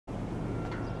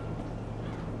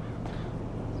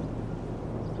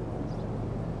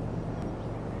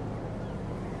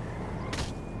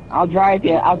I'll drive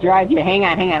you. I'll drive you. Hang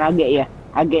on, hang on. I'll get you.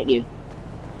 I'll get you.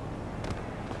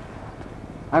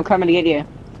 I'm coming to get you.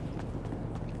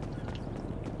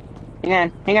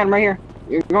 Hang on, I'm right here.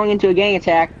 You're going into a gang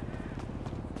attack.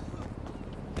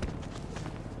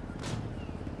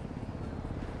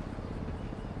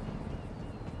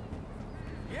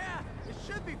 Yeah, it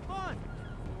should be fun.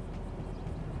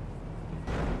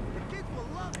 The kids will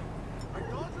love it. Are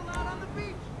dogs allowed on the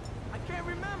beach? I can't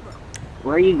remember.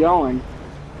 Where are you going?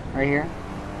 Right here.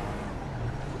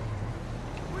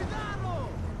 Cuidado!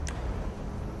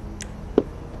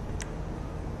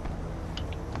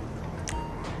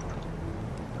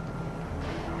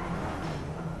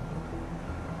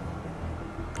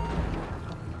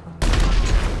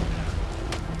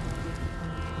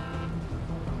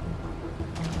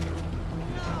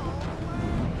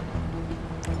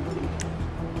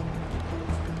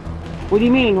 What do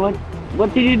you mean?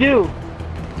 What did you do?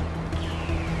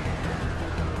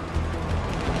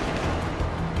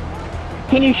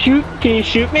 Can you shoot? Can you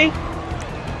shoot me?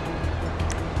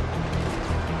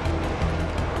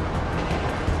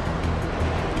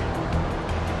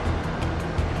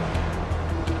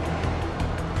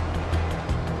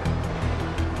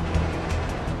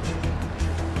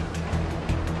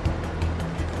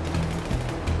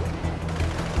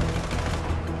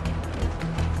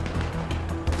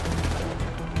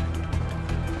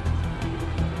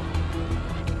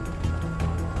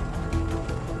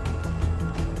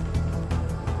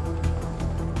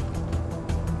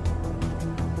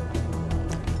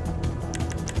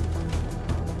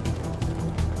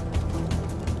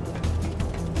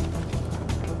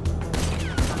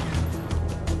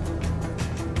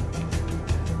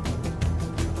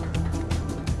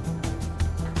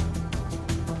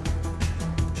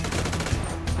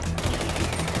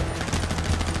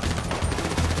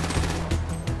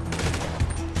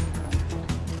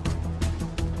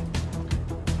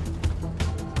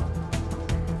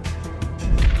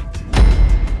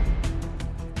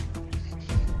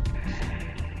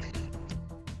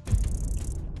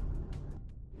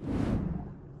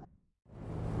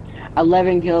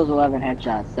 $11 kills, 11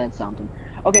 headshots. That's something.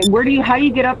 Okay, how do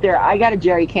you get up there? I got a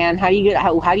jerry can. How do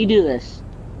you do this?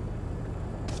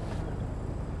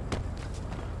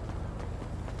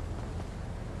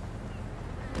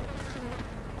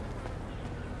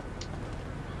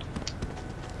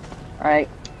 Alright.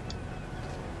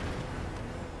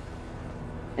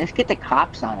 Let's get the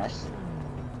cops on us.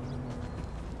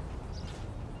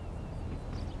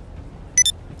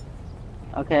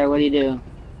 Okay, what do you do?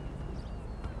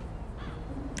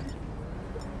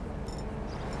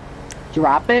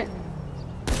 Drop it?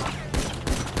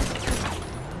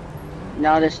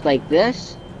 Now just like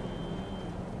this?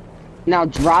 Now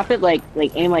drop it like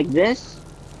aim like this?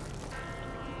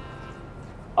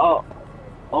 Oh.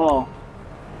 Oh.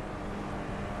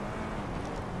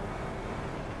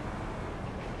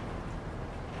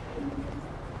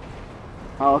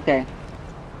 Oh, okay.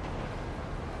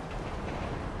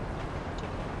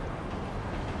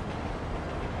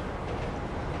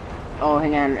 Oh,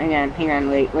 hang on,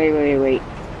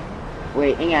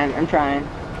 wait, hang on, I'm trying.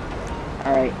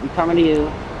 Alright, I'm coming to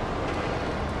you.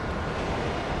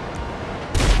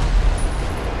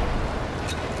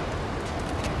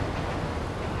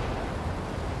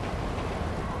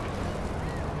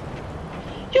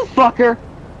 You fucker!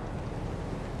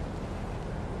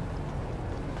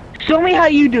 Show me how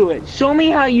you do it, show me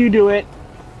how you do it.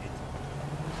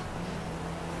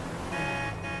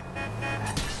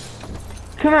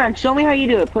 Come on, show me how you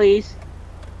do it, please.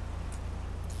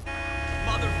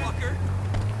 Motherfucker!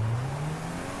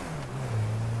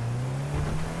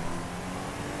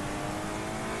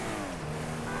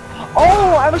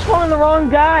 Oh, I was following the wrong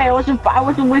guy. I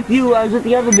wasn't with you. I was with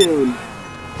the other dude.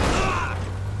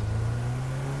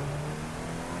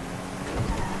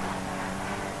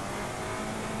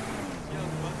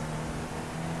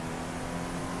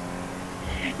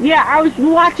 Yeah, I was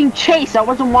watching Chase. I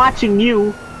wasn't watching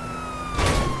you.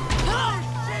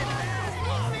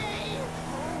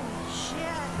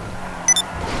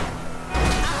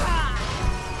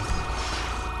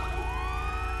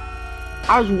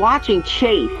 I was watching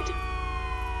Chase.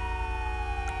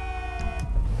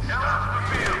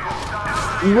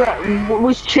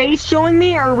 Was Chase showing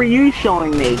me, or were you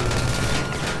showing me?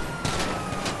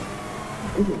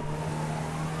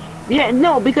 Yeah,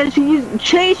 no, because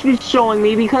Chase was showing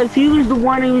me because he was the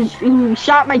one who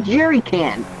shot my jerry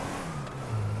can.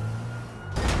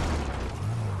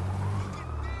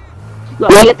 Look,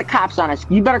 we get the cops on us.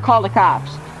 You better call the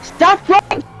cops. Stop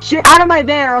throwing shit out of my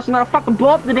van, or else I'm gonna fucking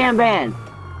blow up the damn van.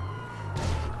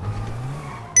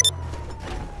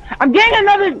 I'm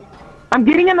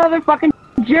getting another fucking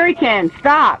jerry can.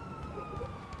 Stop.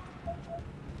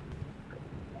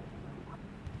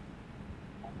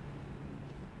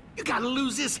 You gotta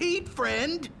lose this heat,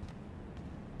 friend.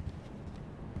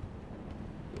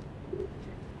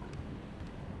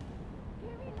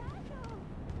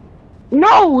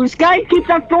 No, this guy keeps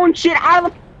on throwing shit out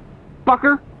of the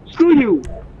fucker. Screw you.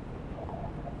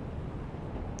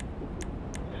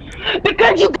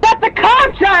 Because you got the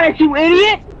cops on it, you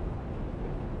idiot.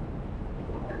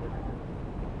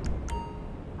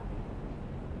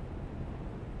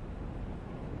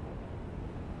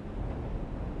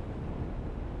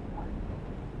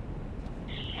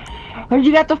 Because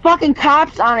you got the fucking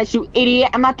cops on it, you idiot.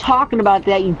 I'm not talking about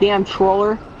that, you damn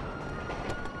troller.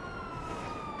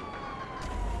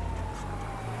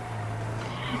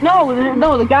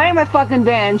 No, the guy in my fucking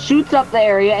van shoots up the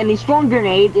area and he's throwing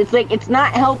grenades. It's like, it's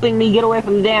not helping me get away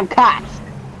from the damn cops.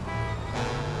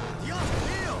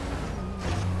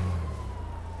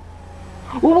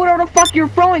 Well, whatever the fuck you're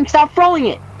throwing, stop throwing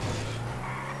it.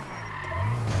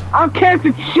 I don't care if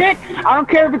it's shit, I don't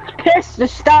care if it's piss,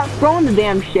 just stop throwing the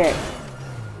damn shit.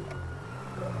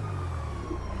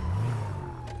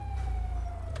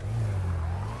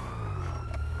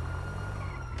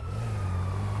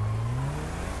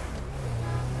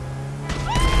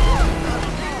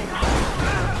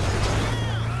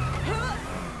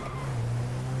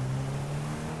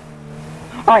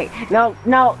 Alright,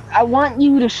 now, I want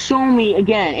you to show me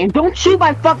again, and don't shoot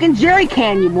my fucking jerry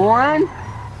can, you moron!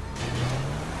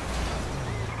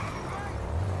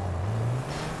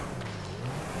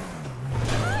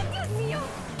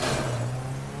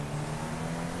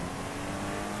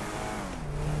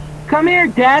 Come here,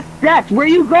 Death! Death, where are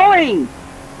you going?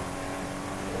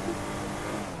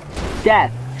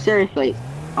 Death, seriously.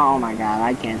 Oh my god,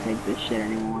 I can't take this shit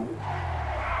anymore.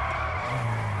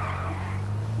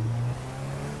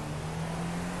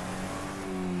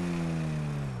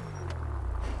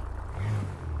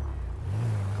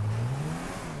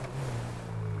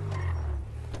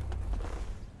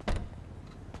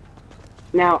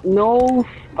 Now, no,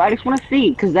 I just want to see,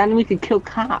 because then we could kill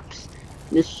cops.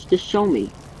 Just show me.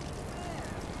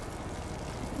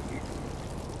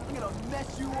 I'm gonna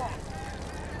mess you up.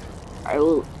 I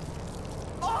will.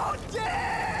 Oh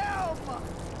damn!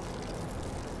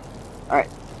 Alright,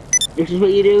 this is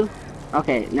what you do?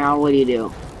 Okay, now what do you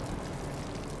do?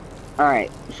 Alright,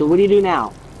 so what do you do now?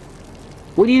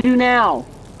 What do you do now?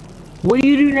 What do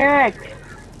you do next?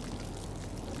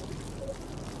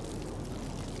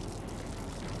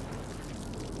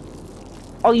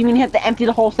 Oh, you mean you have to empty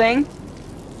the whole thing?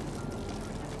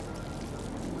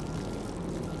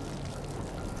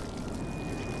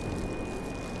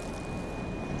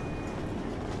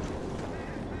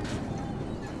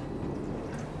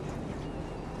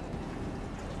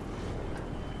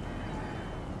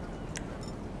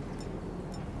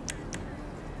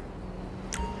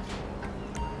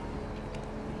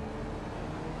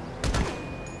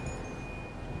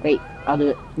 Wait, I'll do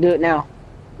it. Do it now.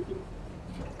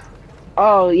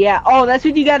 Oh, yeah. Oh, that's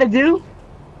what you gotta do?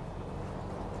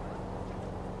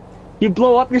 You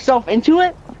blow up yourself into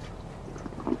it?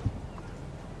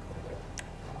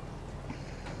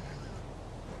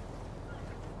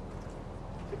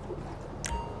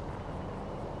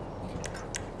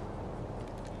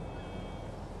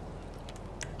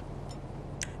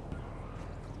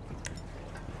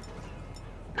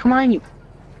 Come on, you...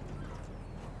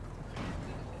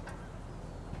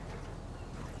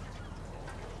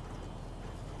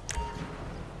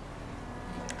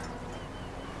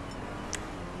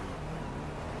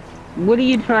 What are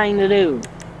you trying to do?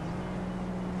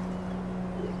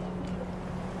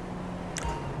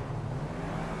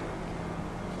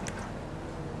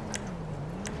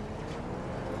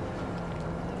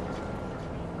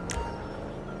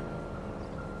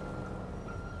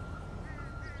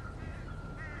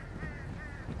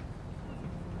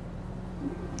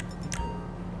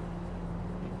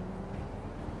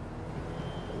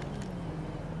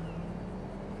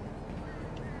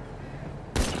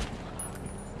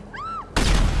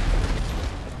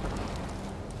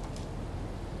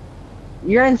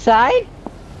 You're inside?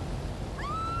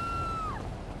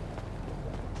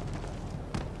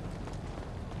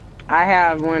 I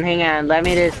have one, hang on, let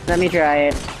me try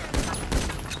it.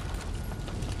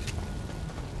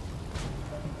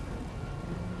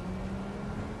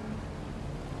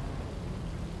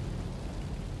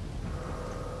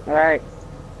 Alright.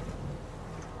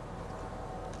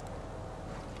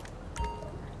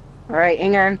 Alright,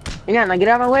 hang on, now get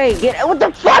out of my way, what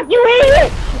the fuck, you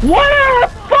idiot! What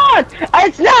the fuck?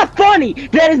 It's not funny!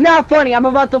 That is not funny! I'm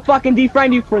about to fucking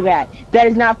defriend you for that! That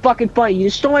is not fucking funny!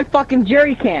 You stole my fucking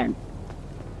jerry can!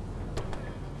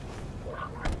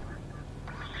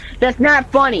 That's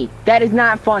not funny. That is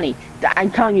not funny.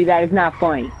 I'm telling you, that is not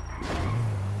funny.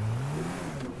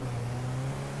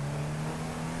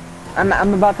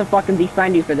 I'm about to fucking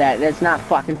defend you for that. That's not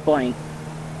fucking funny.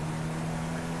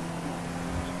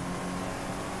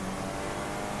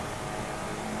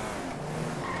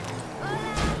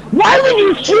 Why would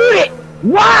you shoot it?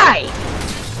 Why?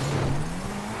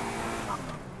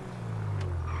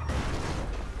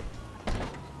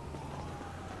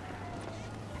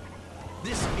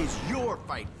 This is your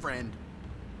fight, friend.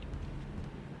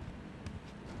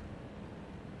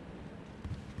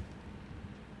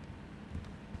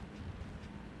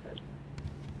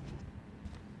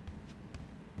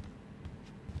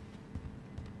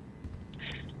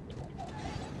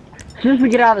 As soon as we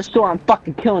get out of the store, I'm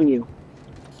fucking killing you.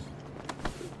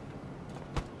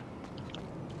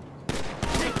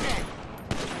 Take that.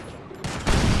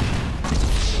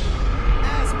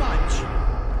 As much.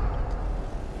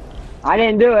 I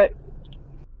didn't do it.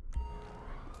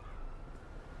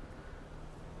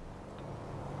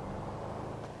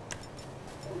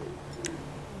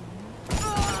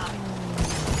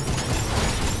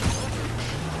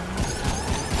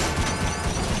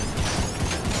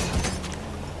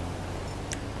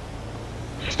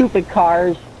 Stupid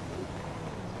cars.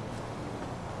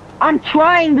 I'm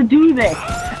trying to do this,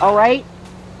 alright?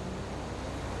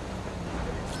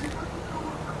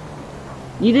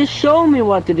 You just showed me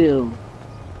what to do.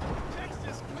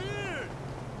 Texas cleared.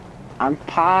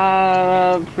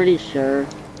 I'm pretty sure.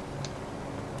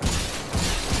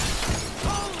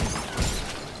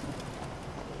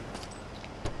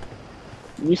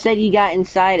 You said you got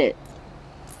inside it.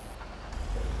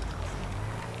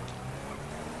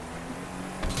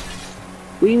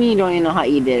 What do you mean you don't even know how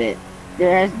you did it?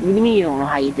 What do you mean you don't know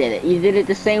how you did it? You did it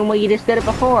the same way you just did it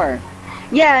before.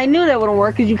 Yeah, I knew that wouldn't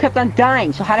work because you kept on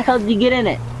dying, so how the hell did you get in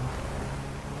it?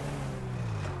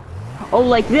 Oh,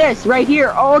 like this, right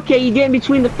here. Oh, okay, you get in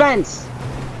between the fence.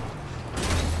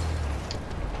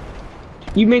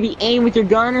 You maybe aim with your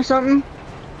gun or something?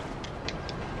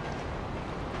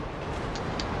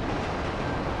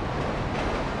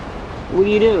 What do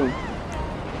you do?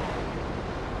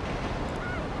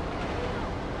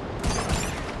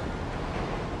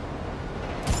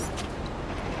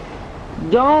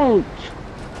 Don't!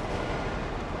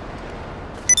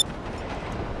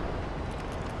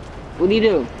 What do you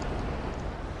do?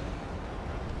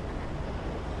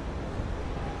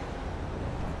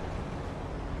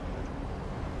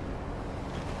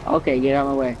 Okay, get out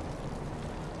of my way.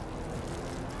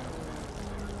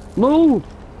 Move!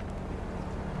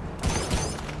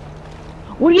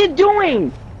 What are you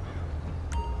doing?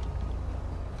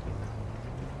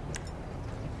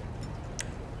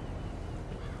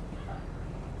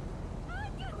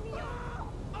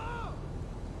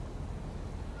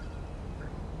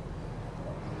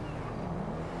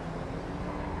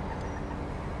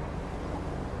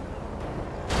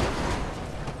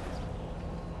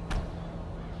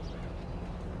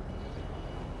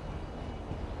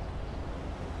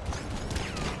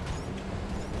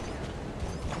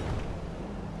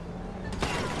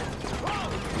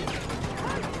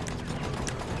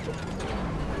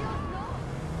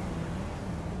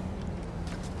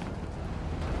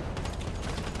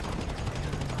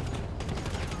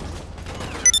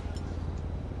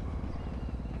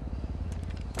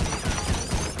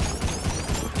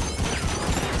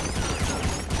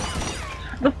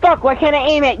 The fuck? Why can't I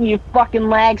aim at you, you fucking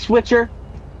lag switcher?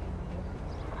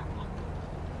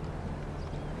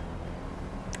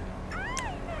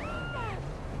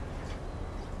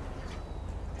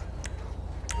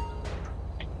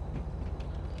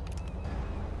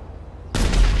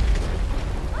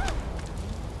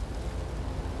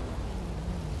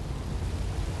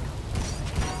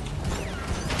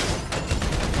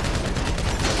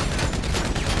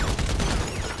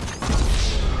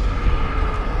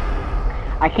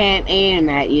 I can't aim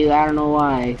at you, I don't know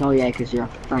why. Oh yeah, because you're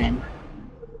a friend.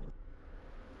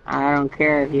 I don't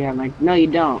care if you have my... No, you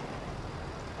don't.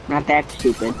 Not that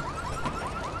stupid.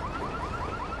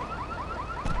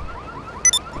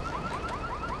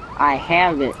 I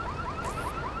have it.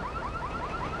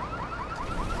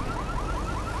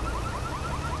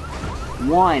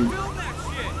 One. You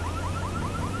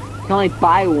can only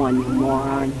buy one, you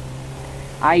moron.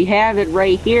 I have it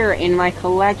right here in my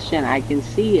collection. I can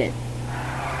see it.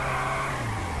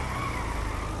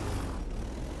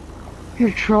 You're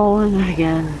trolling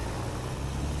again.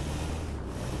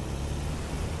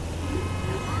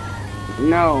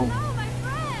 No.